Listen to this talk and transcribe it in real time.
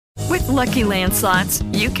Lucky Land Slots,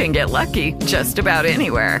 you can get lucky just about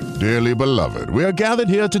anywhere. Dearly beloved, we are gathered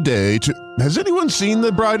here today to... Has anyone seen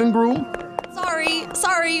the bride and groom?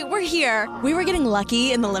 Sorry, we're here. We were getting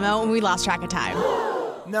lucky in the limo and we lost track of time.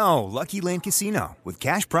 No, Lucky Land Casino, with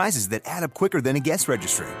cash prizes that add up quicker than a guest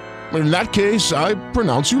registry. In that case, I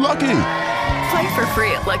pronounce you lucky. Play for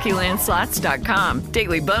free at LuckyLandSlots.com.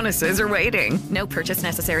 Daily bonuses are waiting. No purchase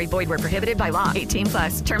necessary. Void where prohibited by law.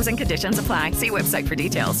 18+. Terms and conditions apply. See website for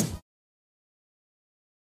details.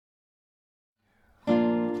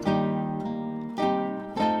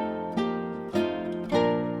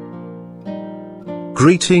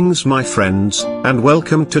 Greetings my friends, and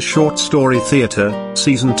welcome to Short Story Theatre,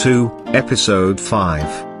 Season 2, Episode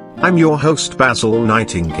 5. I'm your host Basil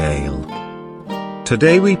Nightingale.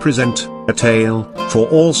 Today we present a tale for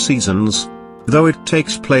all seasons, though it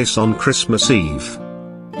takes place on Christmas Eve.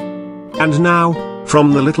 And now,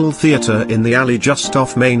 from the little theatre in the alley just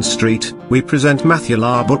off Main Street, we present Matthew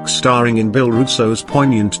La book starring in Bill Russo's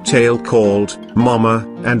poignant tale called Mama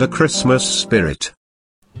and a Christmas Spirit.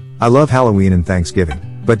 I love Halloween and Thanksgiving,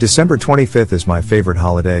 but December 25th is my favorite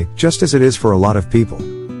holiday, just as it is for a lot of people.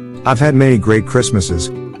 I've had many great Christmases,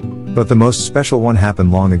 but the most special one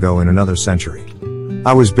happened long ago in another century.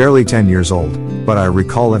 I was barely 10 years old, but I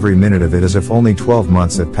recall every minute of it as if only 12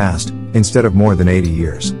 months had passed, instead of more than 80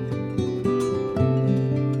 years.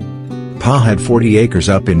 Pa had 40 acres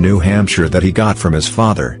up in New Hampshire that he got from his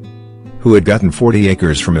father, who had gotten 40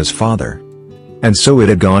 acres from his father. And so it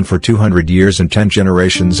had gone for 200 years and 10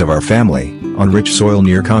 generations of our family, on rich soil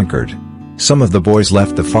near Concord. Some of the boys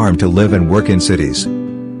left the farm to live and work in cities.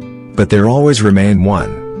 But there always remained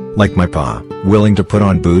one, like my pa, willing to put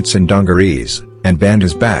on boots and dungarees, and bend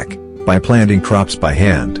his back, by planting crops by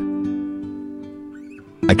hand.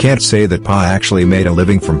 I can't say that pa actually made a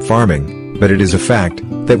living from farming, but it is a fact,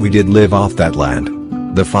 that we did live off that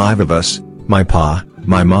land. The 5 of us, my pa,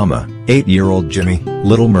 my mama, 8-year-old Jimmy,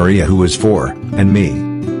 little Maria who was 4, and me.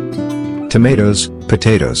 Tomatoes,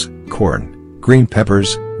 potatoes, corn, green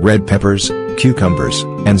peppers, red peppers, cucumbers,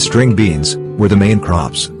 and string beans, were the main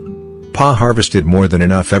crops. Pa harvested more than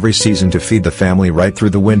enough every season to feed the family right through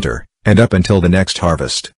the winter, and up until the next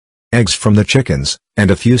harvest. Eggs from the chickens, and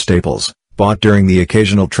a few staples, bought during the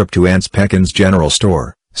occasional trip to Aunt Peckin's general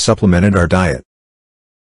store, supplemented our diet.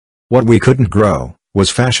 What we couldn't grow, was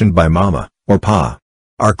fashioned by mama, or pa.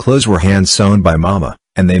 Our clothes were hand-sewn by mama,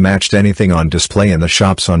 and they matched anything on display in the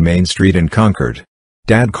shops on Main Street in Concord.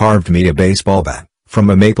 Dad carved me a baseball bat, from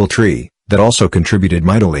a maple tree, that also contributed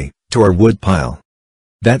mightily, to our wood pile.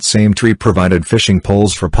 That same tree provided fishing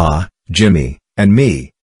poles for pa, Jimmy, and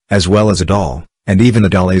me, as well as a doll, and even a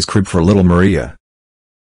dolly's crib for little Maria.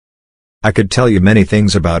 I could tell you many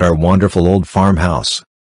things about our wonderful old farmhouse.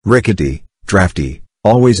 Rickety, drafty,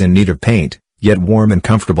 always in need of paint, yet warm and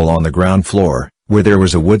comfortable on the ground floor, where there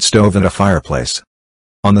was a wood stove and a fireplace.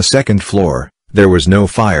 On the second floor, there was no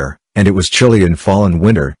fire, and it was chilly in fall and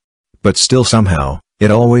winter. But still somehow,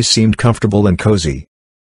 it always seemed comfortable and cozy.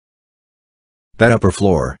 That upper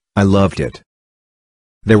floor, I loved it.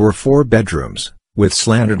 There were 4 bedrooms, with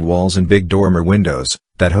slanted walls and big dormer windows,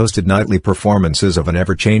 that hosted nightly performances of an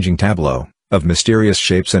ever-changing tableau, of mysterious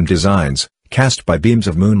shapes and designs, cast by beams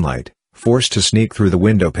of moonlight, forced to sneak through the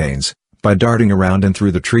window panes, by darting around and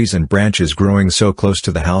through the trees and branches growing so close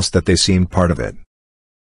to the house that they seemed part of it.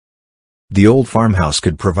 The old farmhouse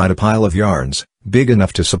could provide a pile of yarns, big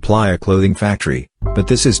enough to supply a clothing factory, but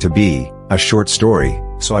this is to be a short story,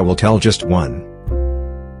 so I will tell just one.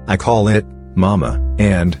 I call it Mama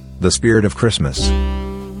and the Spirit of Christmas.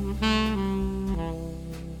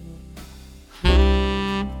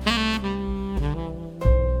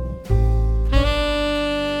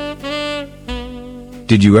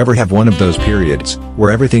 Did you ever have one of those periods,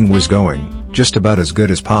 where everything was going, just about as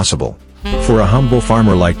good as possible? For a humble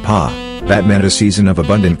farmer like Pa, that meant a season of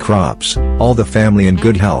abundant crops, all the family in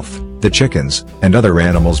good health, the chickens, and other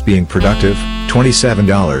animals being productive,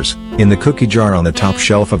 $27, in the cookie jar on the top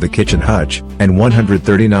shelf of the kitchen hutch, and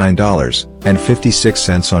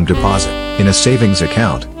 $139.56 on deposit, in a savings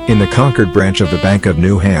account, in the Concord branch of the Bank of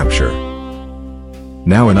New Hampshire.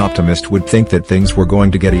 Now an optimist would think that things were going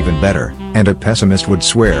to get even better, and a pessimist would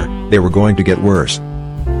swear they were going to get worse.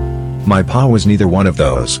 My pa was neither one of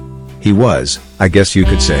those. He was, I guess you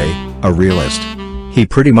could say, a realist. He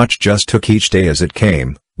pretty much just took each day as it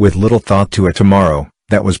came, with little thought to a tomorrow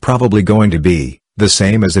that was probably going to be the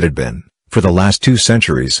same as it had been, for the last 2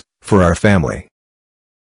 centuries, for our family.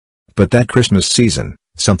 But that Christmas season,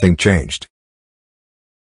 something changed.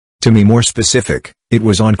 To be more specific, it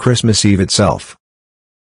was on Christmas Eve itself.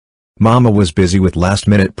 Mama was busy with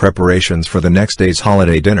last-minute preparations for the next day's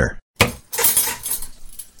holiday dinner.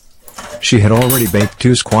 She had already baked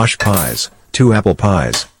 2 squash pies, 2 apple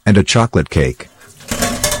pies, and a chocolate cake.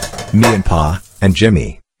 Me and Pa, and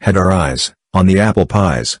Jimmy, had our eyes on the apple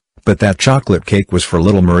pies, but that chocolate cake was for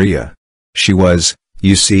little Maria. She was,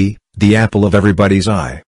 you see, the apple of everybody's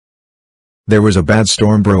eye. There was a bad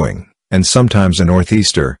storm brewing, and sometimes a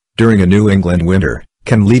northeaster, during a New England winter,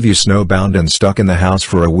 can leave you snowbound and stuck in the house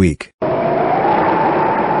for a week.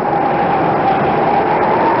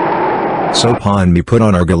 So Pa and me put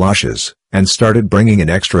on our galoshes, and started bringing in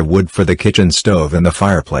extra wood for the kitchen stove and the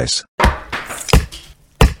fireplace.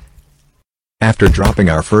 After dropping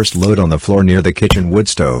our first load on the floor near the kitchen wood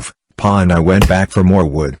stove, Pa and I went back for more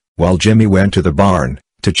wood, while Jimmy went to the barn,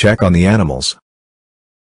 to check on the animals.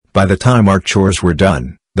 By the time our chores were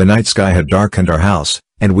done, the night sky had darkened our house,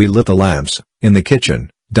 and we lit the lamps, in the kitchen,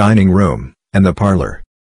 dining room, and the parlor.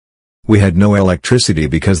 We had no electricity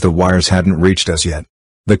because the wires hadn't reached us yet.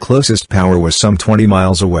 The closest power was some 20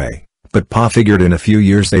 miles away, but Pa figured in a few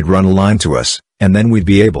years they'd run a line to us, and then we'd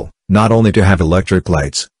be able, not only to have electric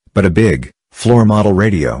lights, but a big, floor model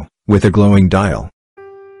radio, with a glowing dial.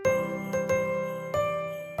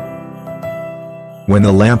 When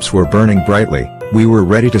the lamps were burning brightly, we were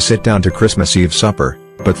ready to sit down to Christmas Eve supper,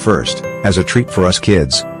 but first, as a treat for us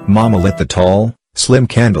kids, Mama lit the tall, slim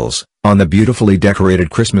candles, on the beautifully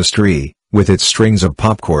decorated Christmas tree, with its strings of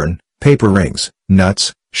popcorn, paper rings,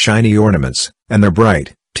 nuts, shiny ornaments, and their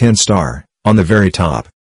bright, tin star, on the very top.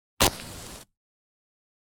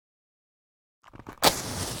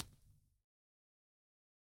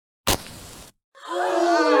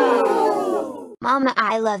 Mama,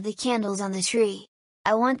 I love the candles on the tree.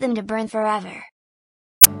 I want them to burn forever.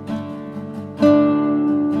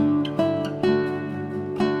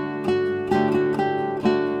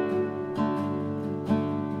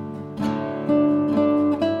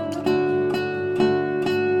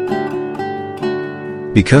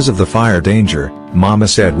 Because of the fire danger, Mama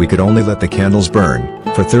said we could only let the candles burn,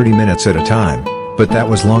 for 30 minutes at a time, but that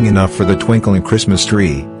was long enough for the twinkling Christmas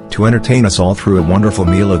tree to entertain us all through a wonderful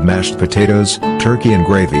meal of mashed potatoes, turkey and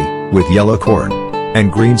gravy, with yellow corn,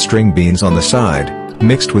 and green string beans on the side,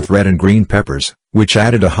 mixed with red and green peppers, which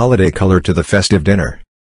added a holiday color to the festive dinner.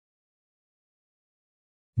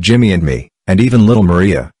 Jimmy and me, and even little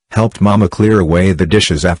Maria, helped Mama clear away the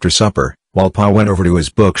dishes after supper, while Pa went over to his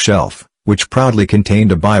bookshelf, which proudly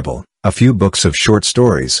contained a Bible, a few books of short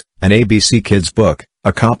stories, an ABC Kids book,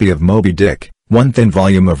 a copy of Moby Dick, 1 thin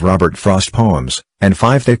volume of Robert Frost poems, and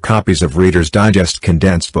 5 thick copies of Reader's Digest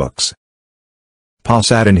condensed books. Pa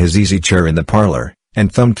sat in his easy chair in the parlor,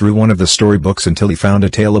 and thumbed through one of the storybooks until he found a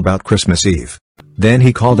tale about Christmas Eve. Then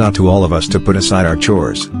he called out to all of us to put aside our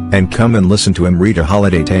chores, and come and listen to him read a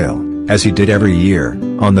holiday tale, as he did every year,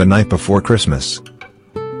 on the night before Christmas.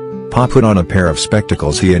 Pa put on a pair of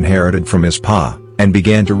spectacles he inherited from his pa, and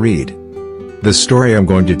began to read. The story I'm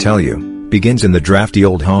going to tell you begins in the drafty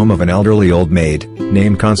old home of an elderly old maid,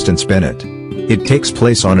 named Constance Bennett. It takes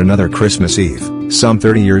place on another Christmas Eve, some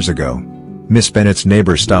 30 years ago. Miss Bennett's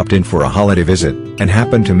neighbor stopped in for a holiday visit, and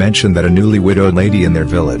happened to mention that a newly widowed lady in their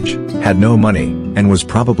village had no money, and was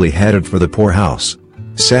probably headed for the poorhouse.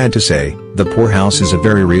 Sad to say, the poorhouse is a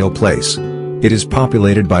very real place. It is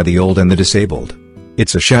populated by the old and the disabled.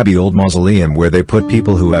 It's a shabby old mausoleum where they put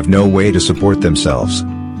people who have no way to support themselves.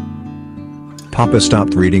 Papa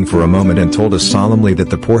stopped reading for a moment and told us solemnly that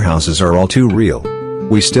the poorhouses are all too real.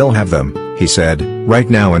 We still have them, he said, right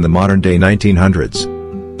now in the modern-day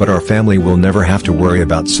 1900s. But our family will never have to worry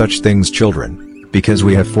about such things, children, because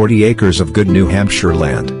we have 40 acres of good New Hampshire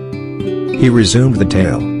land. He resumed the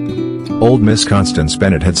tale. Old Miss Constance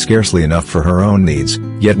Bennett had scarcely enough for her own needs,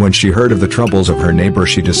 yet when she heard of the troubles of her neighbor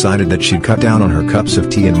she decided that she'd cut down on her cups of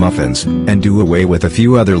tea and muffins, and do away with a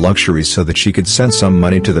few other luxuries so that she could send some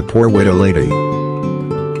money to the poor widow lady.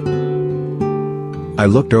 I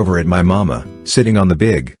looked over at my mama, sitting on the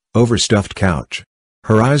big, overstuffed couch.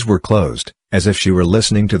 Her eyes were closed, as if she were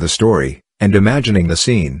listening to the story, and imagining the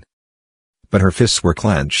scene. But her fists were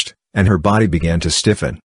clenched, and her body began to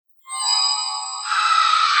stiffen.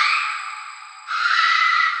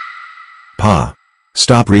 Pa!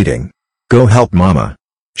 Stop reading. Go help Mama.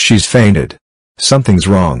 She's fainted. Something's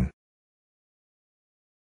wrong.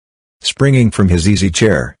 Springing from his easy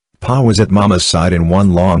chair, Pa was at Mama's side in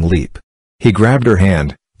one long leap. He grabbed her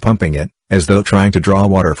hand, pumping it, as though trying to draw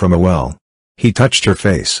water from a well. He touched her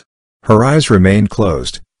face. Her eyes remained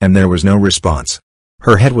closed, and there was no response.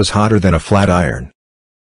 Her head was hotter than a flat iron.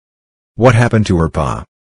 What happened to her, Pa?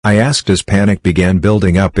 I asked as panic began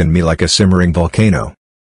building up in me like a simmering volcano.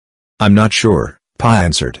 I'm not sure, Pa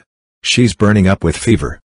answered. She's burning up with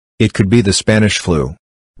fever. It could be the Spanish flu.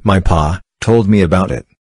 My pa told me about it.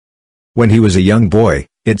 When he was a young boy,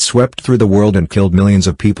 It swept through the world and killed millions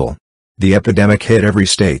of people. The epidemic hit every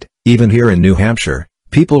state, even here in New Hampshire.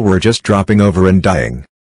 People were just dropping over and dying.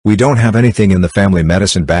 We don't have anything in the family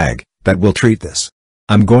medicine bag that will treat this.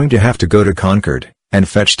 I'm going to have to go to Concord and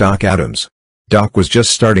fetch Doc Adams. Doc was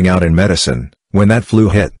just starting out in medicine when that flu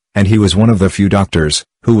hit, and he was one of the few doctors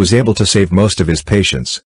who was able to save most of his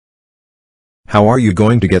patients. How are you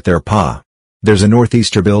going to get there, Pa? There's a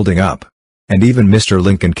northeaster building up. And even Mr.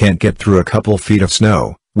 Lincoln can't get through a couple feet of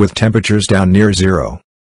snow, with temperatures down near zero.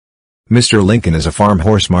 Mr. Lincoln is a farm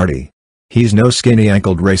horse, Marty. He's no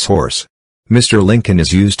skinny-ankled racehorse. Mr. Lincoln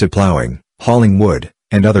is used to plowing, hauling wood,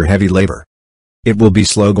 and other heavy labor. It will be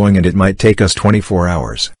slow going and it might take us 24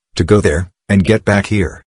 hours to go there and get back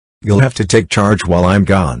here. You'll have to take charge while I'm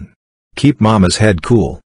gone. Keep Mama's head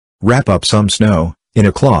cool. Wrap up some snow in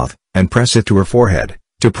a cloth and press it to her forehead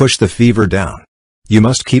to push the fever down. You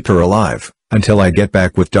must keep her alive until I get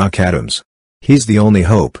back with Doc Adams. He's the only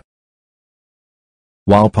hope.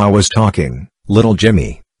 While Pa was talking, little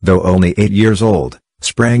Jimmy, though only 8 years old,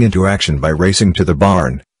 sprang into action by racing to the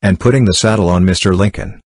barn and putting the saddle on Mr.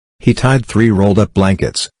 Lincoln. He tied 3 rolled-up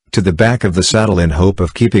blankets to the back of the saddle in hope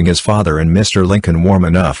of keeping his father and Mr. Lincoln warm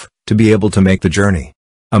enough to be able to make the journey.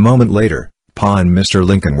 A moment later, Pa and Mr.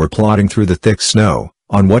 Lincoln were plodding through the thick snow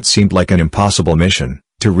on what seemed like an impossible mission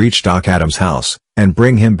to reach Doc Adams' house and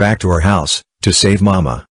bring him back to our house to save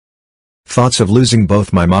Mama. Thoughts of losing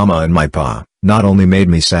both my Mama and my Pa not only made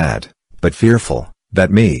me sad, but fearful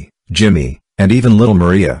that me, Jimmy, and even little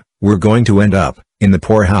Maria were going to end up in the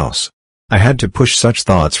poorhouse. I had to push such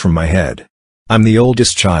thoughts from my head. I'm the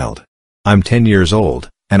oldest child. I'm 10 years old,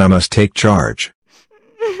 and I must take charge.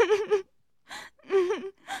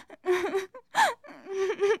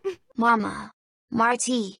 Mama.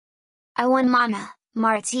 Marty. I want Mama.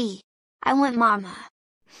 Marty. I want Mama.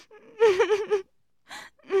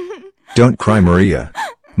 Don't cry, Maria.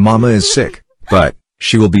 Mama is sick, but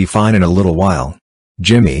she will be fine in a little while.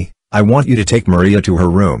 Jimmy, I want you to take Maria to her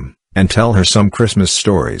room and tell her some Christmas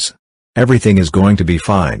stories. Everything is going to be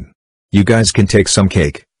fine. You guys can take some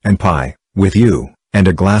cake and pie with you, and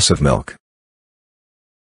a glass of milk.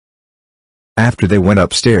 After they went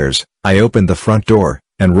upstairs, I opened the front door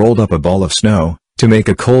and rolled up a ball of snow to make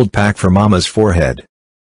a cold pack for Mama's forehead.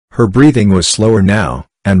 Her breathing was slower now,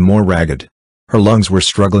 and more ragged. Her lungs were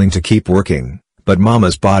struggling to keep working, but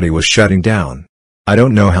Mama's body was shutting down. I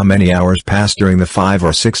don't know how many hours passed during the 5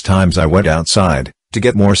 or 6 times I went outside to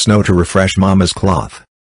get more snow to refresh Mama's cloth.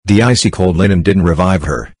 The icy cold linen didn't revive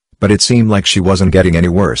her, but it seemed like she wasn't getting any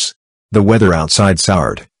worse. The weather outside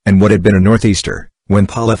soured, and what had been a northeaster, when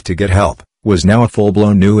Pa left to get help, was now a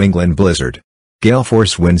full-blown New England blizzard.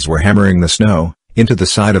 Gale-force winds were hammering the snow into the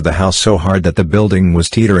side of the house so hard that the building was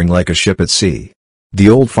teetering like a ship at sea. The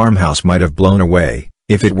old farmhouse might have blown away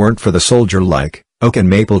if it weren't for the soldier-like oak and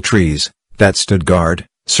maple trees that stood guard,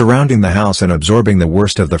 surrounding the house and absorbing the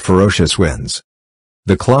worst of the ferocious winds.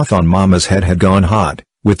 The cloth on Mama's head had gone hot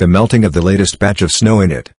with the melting of the latest batch of snow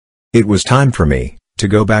in it. It was time for me to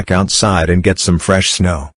go back outside and get some fresh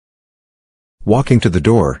snow. Walking to the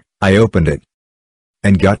door, I opened it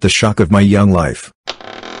and got the shock of my young life.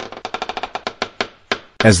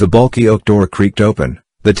 As the bulky oak door creaked open,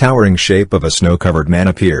 the towering shape of a snow-covered man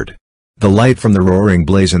appeared. The light from the roaring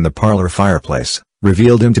blaze in the parlor fireplace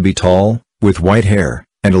revealed him to be tall, with white hair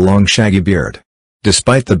and a long shaggy beard.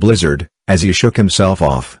 Despite the blizzard, as he shook himself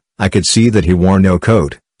off, I could see that he wore no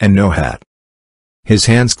coat and no hat. His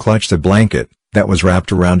hands clutched a blanket that was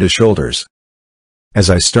wrapped around his shoulders.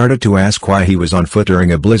 As I started to ask why he was on foot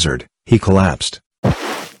during a blizzard, he collapsed.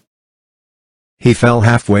 He fell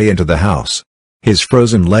halfway into the house. His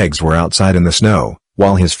frozen legs were outside in the snow,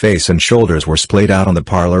 while his face and shoulders were splayed out on the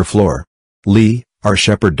parlor floor. Lee, our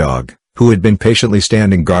shepherd dog, who had been patiently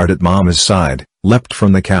standing guard at Mama's side, leapt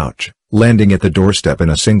from the couch, landing at the doorstep in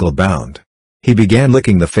a single bound. He began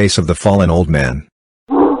licking the face of the fallen old man.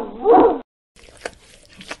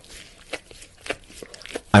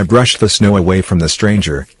 I brushed the snow away from the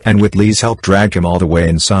stranger, and with Lee's help dragged him all the way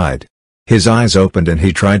inside. His eyes opened and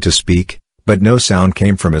he tried to speak, but no sound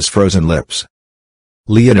came from his frozen lips.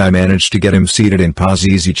 Lee and I managed to get him seated in Pa's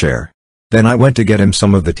easy chair. Then I went to get him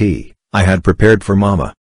some of the tea I had prepared for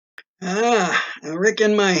Mama. I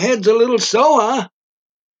reckon my head's a little sore.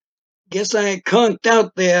 Guess I conked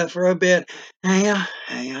out there for a bit. I'm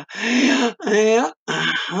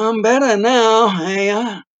better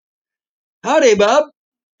now. Howdy, bub,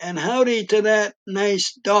 and howdy to that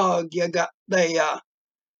nice dog you got there.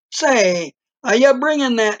 Say, are you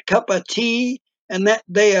bringing that cup of tea and that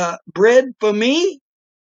there bread for me?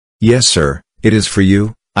 Yes, sir, it is for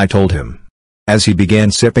you, I told him. As he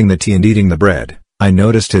began sipping the tea and eating the bread, I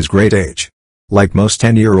noticed his great age. Like most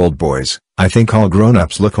 10-year-old boys, I think all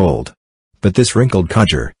grown-ups look old. But this wrinkled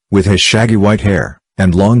codger, with his shaggy white hair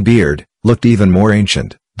and long beard, looked even more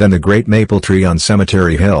ancient than the great maple tree on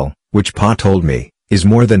Cemetery Hill, which Pa told me is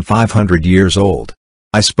more than 500 years old.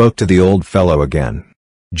 I spoke to the old fellow again.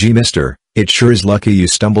 "Gee, mister, it sure is lucky you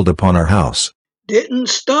stumbled upon our house." Didn't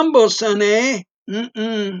stumble, sonny.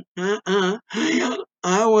 I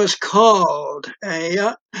was called.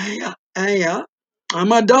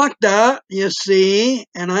 I'm a doctor, you see,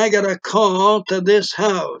 and I got a call to this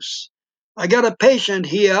house. I got a patient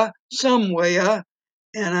here somewhere,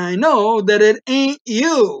 and I know that it ain't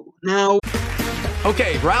you. Now,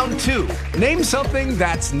 okay, round two. Name something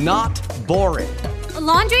that's not boring. A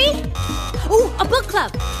laundry? Ooh, a book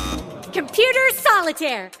club. Computer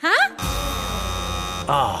solitaire, huh?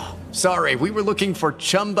 Ah, sorry, we were looking for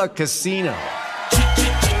Chumba Casino.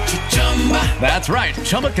 That's right,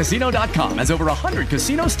 ChumbaCasino.com has over 100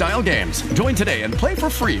 casino-style games. Join today and play for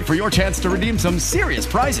free for your chance to redeem some serious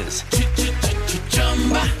prizes.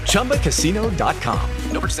 ChumbaCasino.com.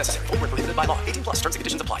 No purchase necessary. Void where prohibited by law. 18 plus. Terms and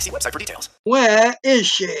conditions apply. See website for details. where is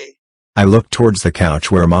she? I looked towards the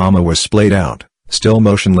couch where Mama was splayed out, still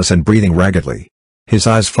motionless and breathing raggedly. His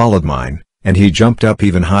eyes followed mine, and he jumped up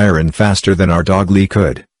even higher and faster than our dog Lee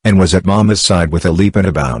could, and was at Mama's side with a leap and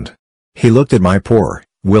a bound. He looked at my poor,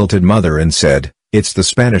 wilted mother and said, "It's the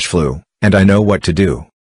Spanish flu, and I know what to do."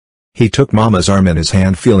 He took Mama's arm in his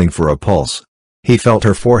hand, feeling for a pulse. He felt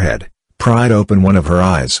her forehead, pried open one of her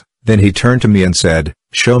eyes, then he turned to me and said,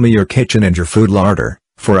 "Show me your kitchen and your food larder,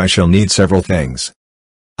 for I shall need several things."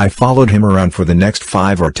 I followed him around for the next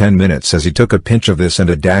 5 or 10 minutes as he took a pinch of this and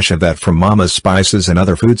a dash of that from Mama's spices and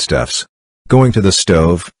other foodstuffs. Going to the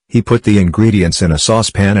stove, he put the ingredients in a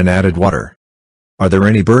saucepan and added water. "Are there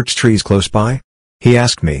any birch trees close by?" he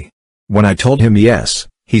asked me. When I told him yes,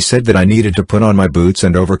 he said that I needed to put on my boots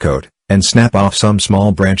and overcoat, and snap off some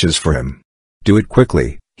small branches for him. "Do it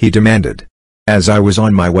quickly," he demanded. As I was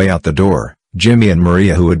on my way out the door, Jimmy and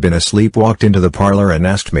Maria, who had been asleep, walked into the parlor and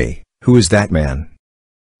asked me, "Who is that man?"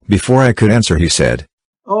 Before I could answer, he said,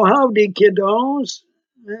 "Oh, howdy, kiddos.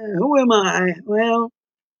 Who am I? Well,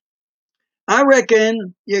 I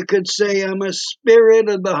reckon you could say I'm a spirit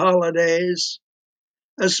of the holidays,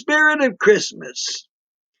 a spirit of Christmas,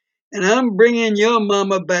 and I'm bringing your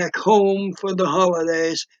mama back home for the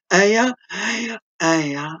holidays. Aya, aya,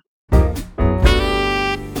 aya."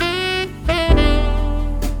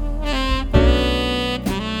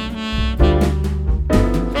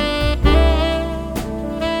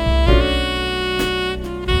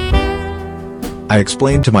 I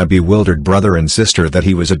explained to my bewildered brother and sister that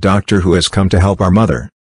he was a doctor who has come to help our mother.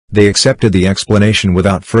 They accepted the explanation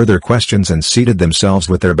without further questions and seated themselves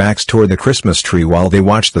with their backs toward the Christmas tree while they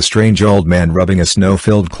watched the strange old man rubbing a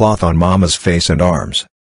snow-filled cloth on Mama's face and arms.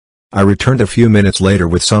 I returned a few minutes later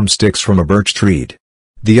with some sticks from a birch tree.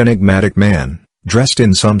 The enigmatic man, dressed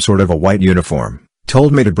in some sort of a white uniform,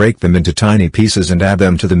 told me to break them into tiny pieces and add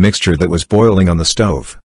them to the mixture that was boiling on the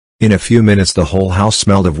stove. In a few minutes the whole house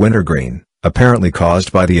smelled of wintergreen, apparently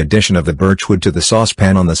caused by the addition of the birchwood to the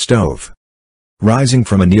saucepan on the stove. Rising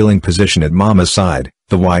from a kneeling position at Mama's side,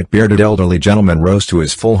 the white-bearded elderly gentleman rose to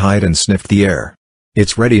his full height and sniffed the air.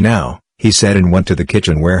 "It's ready now," he said, and went to the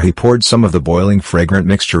kitchen where he poured some of the boiling fragrant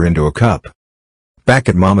mixture into a cup. Back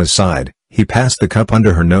at Mama's side, he passed the cup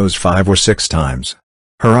under her nose 5 or 6 times.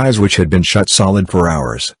 Her eyes, which had been shut solid for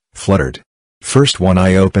hours, fluttered. First one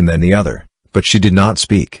eye open, then the other, but she did not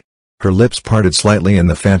speak. Her lips parted slightly and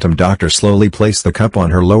the phantom doctor slowly placed the cup on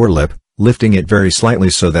her lower lip, lifting it very slightly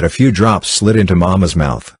so that a few drops slid into Mama's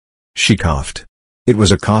mouth. She coughed. It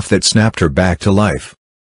was a cough that snapped her back to life.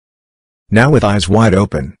 Now with eyes wide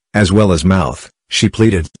open, as well as mouth, she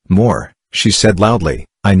pleaded, "More," she said loudly,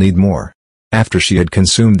 "I need more." After she had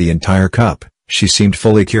consumed the entire cup, she seemed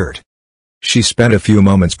fully cured. She spent a few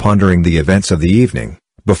moments pondering the events of the evening,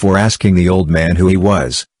 before asking the old man who he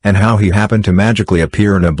was, and how he happened to magically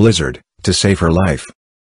appear in a blizzard, to save her life.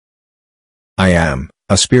 "I am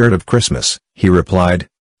a spirit of Christmas," he replied,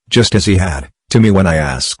 just as he had to me when I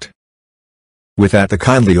asked. With that the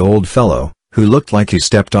kindly old fellow, who looked like he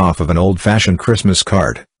stepped off of an old-fashioned Christmas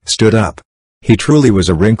card, stood up. He truly was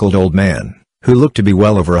a wrinkled old man, who looked to be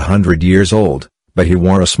well over 100 years old, but he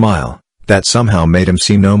wore a smile that somehow made him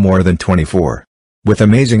seem no more than 24. With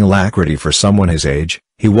amazing alacrity for someone his age,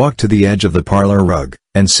 he walked to the edge of the parlor rug,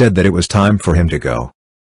 and said that it was time for him to go.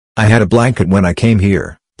 "I had a blanket when I came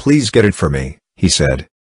here, please get it for me," he said.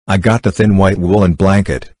 I got the thin white woolen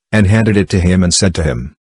blanket, and handed it to him and said to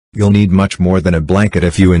him, "You'll need much more than a blanket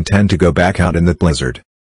if you intend to go back out in the blizzard.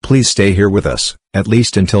 Please stay here with us, at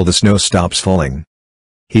least until the snow stops falling."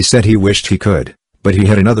 He said he wished he could, but he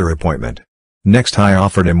had another appointment. Next I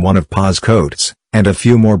offered him one of Pa's coats, and a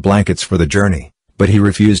few more blankets for the journey, but he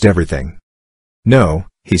refused everything. "No,"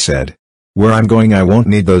 he said. "Where I'm going I won't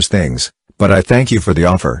need those things, but I thank you for the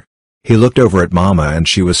offer." He looked over at Mama and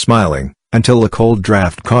she was smiling, until a cold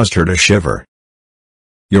draft caused her to shiver.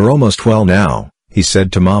 "You're almost well now," he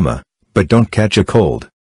said to Mama, "but don't catch a cold.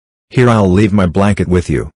 Here, I'll leave my blanket with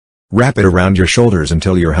you. Wrap it around your shoulders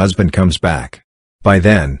until your husband comes back. By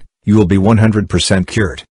then, you will be 100%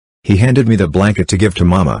 cured." He handed me the blanket to give to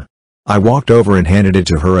Mama. I walked over and handed it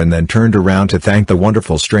to her and then turned around to thank the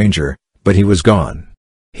wonderful stranger, but he was gone.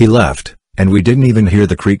 He left, and we didn't even hear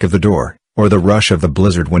the creak of the door, or the rush of the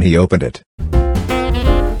blizzard when he opened it.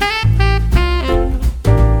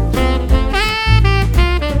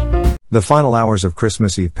 The final hours of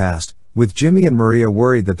Christmas Eve passed, with Jimmy and Maria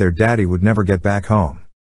worried that their daddy would never get back home.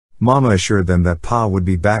 Mama assured them that Pa would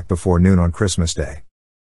be back before noon on Christmas Day.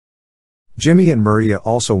 Jimmy and Maria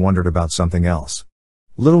also wondered about something else.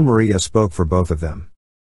 Little Maria spoke for both of them.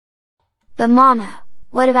 "But Mama,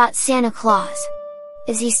 what about Santa Claus?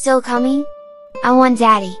 Is he still coming? I want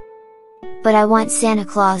Daddy. But I want Santa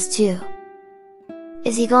Claus too.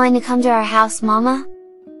 Is he going to come to our house, Mama?"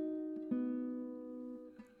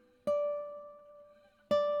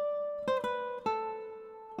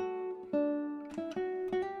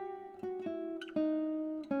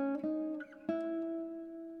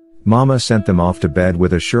 Mama sent them off to bed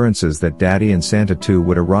with assurances that Daddy and Santa too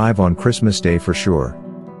would arrive on Christmas Day for sure.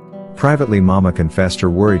 Privately, Mama confessed her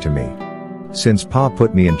worry to me. Since Pa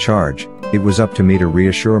put me in charge, it was up to me to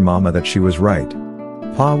reassure Mama that she was right.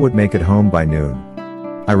 Pa would make it home by noon.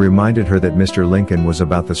 I reminded her that Mr. Lincoln was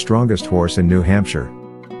about the strongest horse in New Hampshire.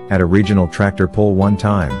 At a regional tractor pull one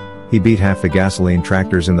time, he beat half the gasoline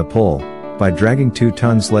tractors in the pull, by dragging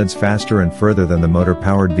 2-ton sleds faster and further than the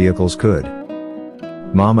motor-powered vehicles could.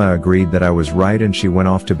 Mama agreed that I was right and she went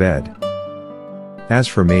off to bed. As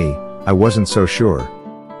for me, I wasn't so sure.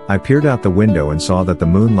 I peered out the window and saw that the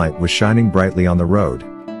moonlight was shining brightly on the road.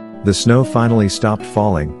 The snow finally stopped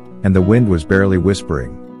falling, and the wind was barely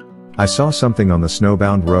whispering. I saw something on the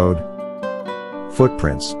snowbound road.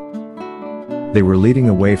 Footprints. They were leading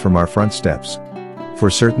away from our front steps. For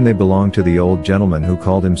certain they belonged to the old gentleman who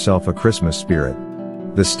called himself a Christmas spirit.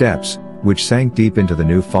 The steps, which sank deep into the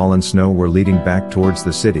new fallen snow, were leading back towards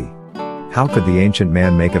the city. How could the ancient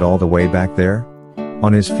man make it all the way back there?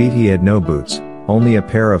 On his feet he had no boots, only a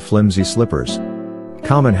pair of flimsy slippers.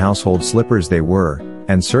 Common household slippers they were,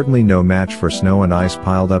 and certainly no match for snow and ice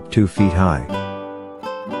piled up 2 feet high.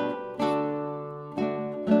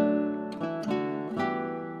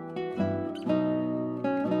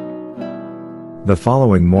 The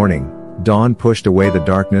following morning, dawn pushed away the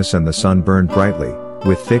darkness and the sun burned brightly,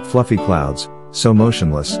 with thick fluffy clouds, so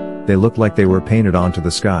motionless, they looked like they were painted onto the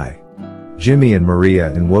sky. Jimmy and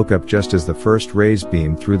Maria woke up just as the first rays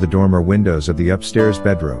beamed through the dormer windows of the upstairs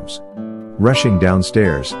bedrooms. Rushing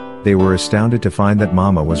downstairs, they were astounded to find that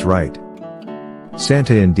Mama was right.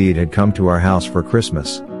 Santa indeed had come to our house for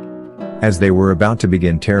Christmas. As they were about to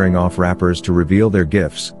begin tearing off wrappers to reveal their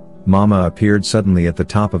gifts, Mama appeared suddenly at the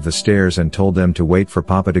top of the stairs and told them to wait for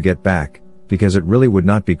Papa to get back, because it really would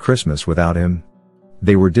not be Christmas without him.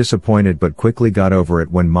 They were disappointed but quickly got over it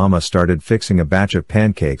when Mama started fixing a batch of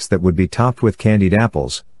pancakes that would be topped with candied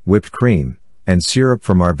apples, whipped cream, and syrup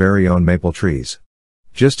from our very own maple trees.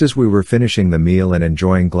 Just as we were finishing the meal and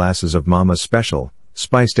enjoying glasses of Mama's special,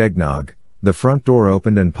 spiced eggnog, the front door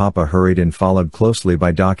opened and Papa hurried in, followed closely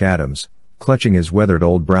by Doc Adams, clutching his weathered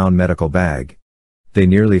old brown medical bag. They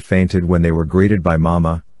nearly fainted when they were greeted by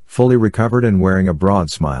Mama, fully recovered and wearing a broad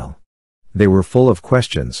smile. They were full of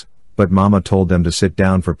questions, but Mama told them to sit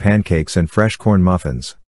down for pancakes and fresh corn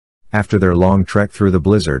muffins. After their long trek through the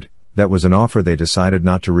blizzard, that was an offer they decided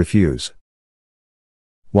not to refuse.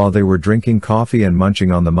 While they were drinking coffee and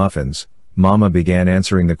munching on the muffins, Mama began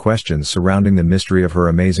answering the questions surrounding the mystery of her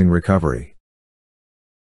amazing recovery.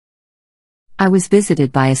 I was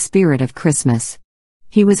visited by a spirit of Christmas.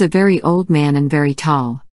 He was a very old man and very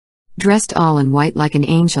tall. Dressed all in white like an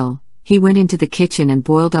angel, he went into the kitchen and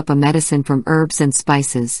boiled up a medicine from herbs and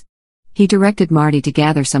spices. He directed Marty to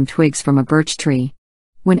gather some twigs from a birch tree.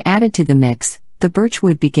 When added to the mix, the birch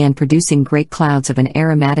wood began producing great clouds of an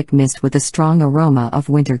aromatic mist with a strong aroma of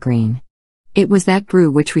wintergreen. It was that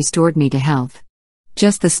brew which restored me to health.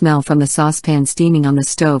 Just the smell from the saucepan steaming on the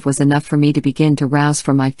stove was enough for me to begin to rouse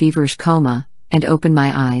from my feverish coma, and open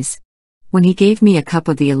my eyes. When he gave me a cup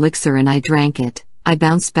of the elixir and I drank it, I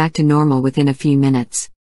bounced back to normal within a few minutes.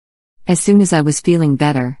 As soon as I was feeling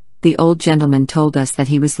better, the old gentleman told us that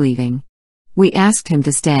he was leaving. We asked him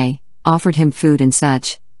to stay, offered him food and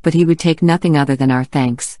such, but he would take nothing other than our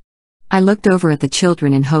thanks. I looked over at the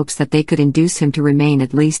children in hopes that they could induce him to remain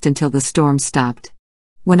at least until the storm stopped.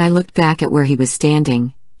 When I looked back at where he was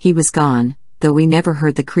standing, he was gone, though we never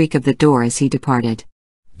heard the creak of the door as he departed.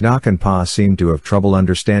 Doc and Pa seemed to have trouble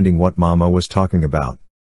understanding what Mama was talking about.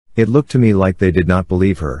 It looked to me like they did not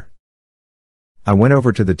believe her. I went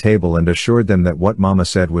over to the table and assured them that what Mama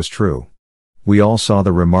said was true. We all saw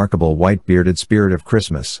the remarkable white-bearded spirit of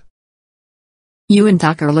Christmas. You and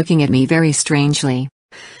Doc are looking at me very strangely.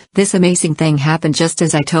 This amazing thing happened just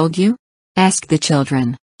as I told you? Asked the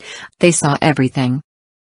children. They saw everything.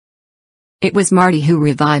 It was Marty who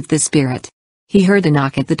revived the spirit. He heard a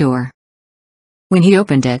knock at the door. When he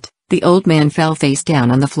opened it, the old man fell face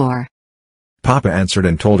down on the floor. Papa answered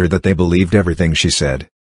and told her that they believed everything she said.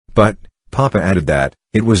 But, Papa added that,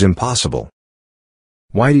 it was impossible.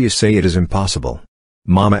 Why do you say it is impossible?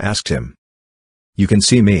 Mama asked him. You can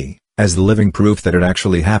see me, as the living proof that it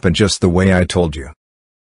actually happened just the way I told you.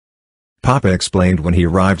 Papa explained when he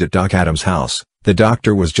arrived at Doc Adams' house, the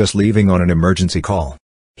doctor was just leaving on an emergency call.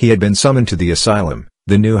 He had been summoned to the asylum,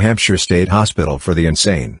 the New Hampshire State Hospital for the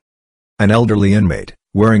Insane. An elderly inmate,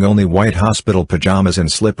 wearing only white hospital pajamas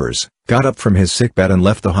and slippers, got up from his sickbed and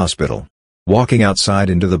left the hospital. Walking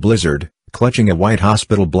outside into the blizzard, clutching a white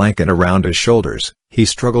hospital blanket around his shoulders, he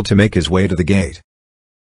struggled to make his way to the gate.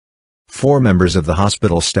 4 members of the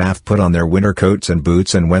hospital staff put on their winter coats and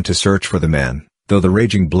boots and went to search for the man, though the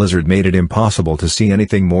raging blizzard made it impossible to see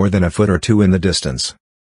anything more than a foot or two in the distance.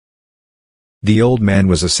 The old man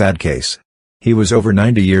was a sad case. He was over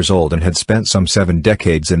 90 years old and had spent some 7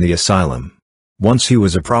 decades in the asylum. Once he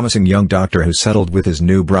was a promising young doctor who settled with his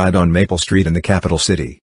new bride on Maple Street in the capital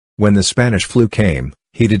city. When the Spanish flu came,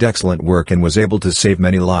 he did excellent work and was able to save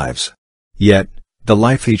many lives. Yet, the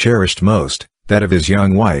life he cherished most, that of his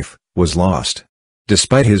young wife, was lost.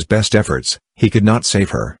 Despite his best efforts, he could not save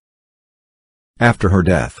her. After her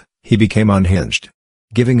death, he became unhinged.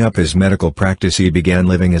 Giving up his medical practice, he began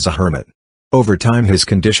living as a hermit. Over time his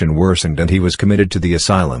condition worsened and he was committed to the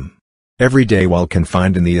asylum. Every day while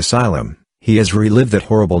confined in the asylum, he has relived that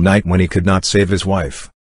horrible night when he could not save his wife.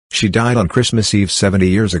 She died on Christmas Eve 70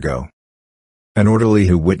 years ago. An orderly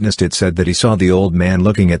who witnessed it said that he saw the old man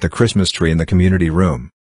looking at the Christmas tree in the community room.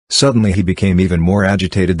 Suddenly he became even more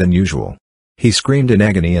agitated than usual. He screamed in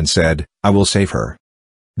agony and said, "I will save her.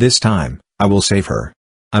 This time, I will save her.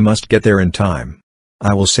 I must get there in time.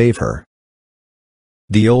 I will save her."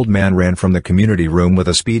 The old man ran from the community room with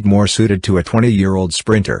a speed more suited to a 20-year-old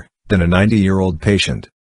sprinter than a 90-year-old patient.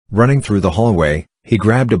 Running through the hallway, he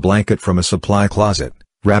grabbed a blanket from a supply closet,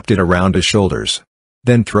 wrapped it around his shoulders.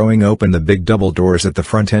 Then throwing open the big double doors at the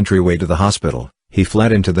front entryway to the hospital, he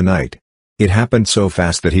fled into the night. It happened so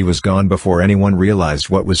fast that he was gone before anyone realized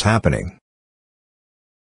what was happening.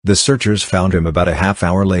 The searchers found him about a half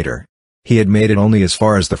hour later. He had made it only as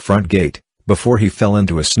far as the front gate, before he fell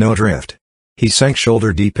into a snowdrift. He sank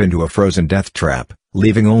shoulder deep into a frozen death trap,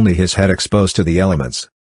 leaving only his head exposed to the elements.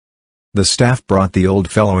 The staff brought the old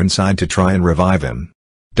fellow inside to try and revive him.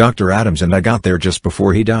 Dr. Adams and I got there just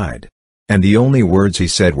before he died. And the only words he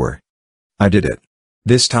said were, "I did it.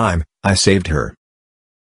 This time, I saved her."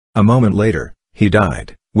 A moment later, he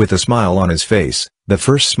died, with a smile on his face, the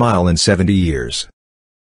first smile in 70 years.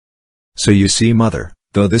 So you see, Mother,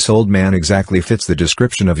 though this old man exactly fits the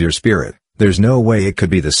description of your spirit, there's no way it could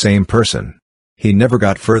be the same person. He never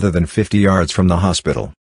got further than 50 yards from the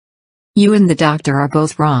hospital. You and the doctor are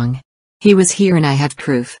both wrong. He was here and I have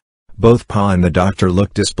proof. Both Pa and the doctor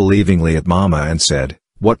looked disbelievingly at Mama and said,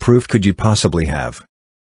 "What proof could you possibly have?"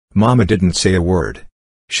 Mama didn't say a word.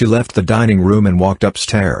 She left the dining room and walked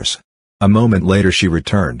upstairs. A moment later she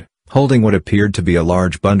returned, holding what appeared to be a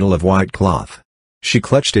large bundle of white cloth. She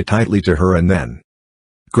clutched it tightly to her and then,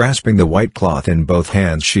 grasping the white cloth in both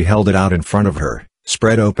hands, she held it out in front of her,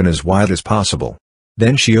 spread open as wide as possible.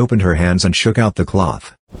 Then she opened her hands and shook out the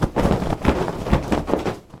cloth.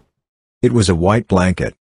 It was a white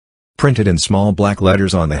blanket. Printed in small black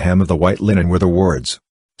letters on the hem of the white linen were the words,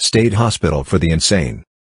 "State Hospital for the Insane."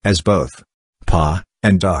 As both Pa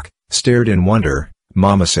and Doc stared in wonder,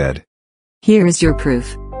 Mama said, "Here is your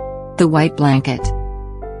proof. The white blanket.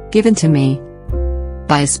 Given to me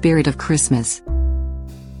by a spirit of Christmas."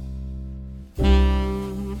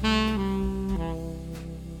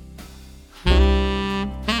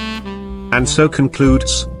 And so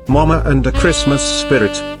concludes Mama and a Christmas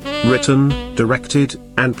Spirit. Written, directed,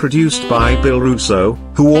 and produced by Bill Russo,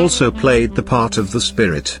 who also played the part of the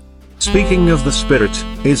spirit. Speaking of the spirit,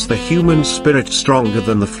 is the human spirit stronger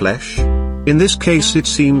than the flesh? In this case it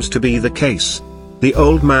seems to be the case. The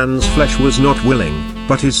old man's flesh was not willing,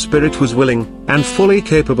 but his spirit was willing, and fully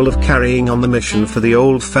capable of carrying on the mission for the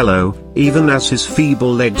old fellow, even as his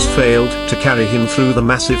feeble legs failed to carry him through the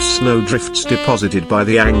massive snowdrifts deposited by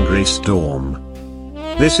the angry storm.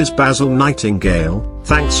 This is Basil Nightingale.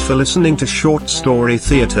 Thanks for listening to Short Story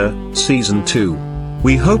Theatre, Season 2.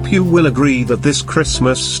 We hope you will agree that this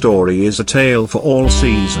Christmas story is a tale for all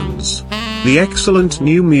seasons. The excellent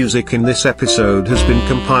new music in this episode has been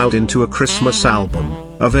compiled into a Christmas album,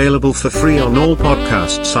 available for free on all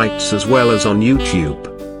podcast sites as well as on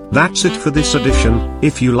YouTube. That's it for this edition.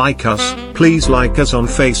 If you like us, please like us on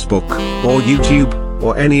Facebook, or YouTube,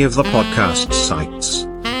 or any of the podcast sites.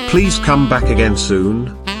 Please come back again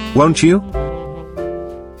soon, won't you?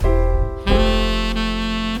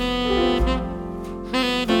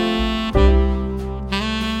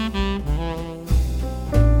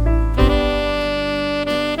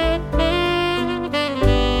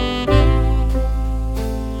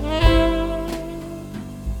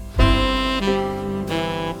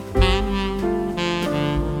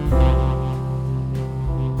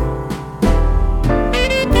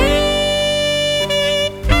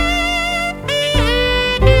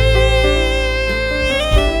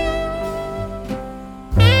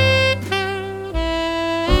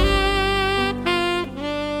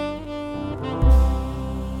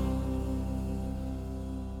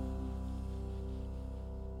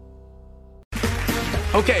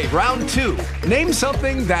 Okay, round 2. Name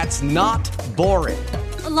something that's not boring.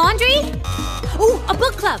 A laundry? Ooh, a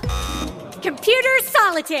book club. Computer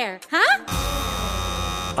solitaire, huh?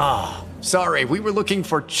 Ah, sorry, we were looking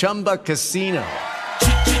for Chumba Casino.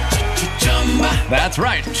 That's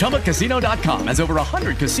right, ChumbaCasino.com has over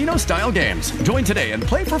 100 casino-style games. Join today and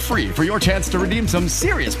play for free for your chance to redeem some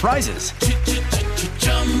serious prizes.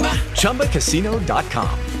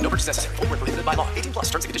 ChumbaCasino.com. No purchase necessary. Void where prohibited by law. 18+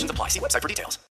 terms and conditions apply. See website for details.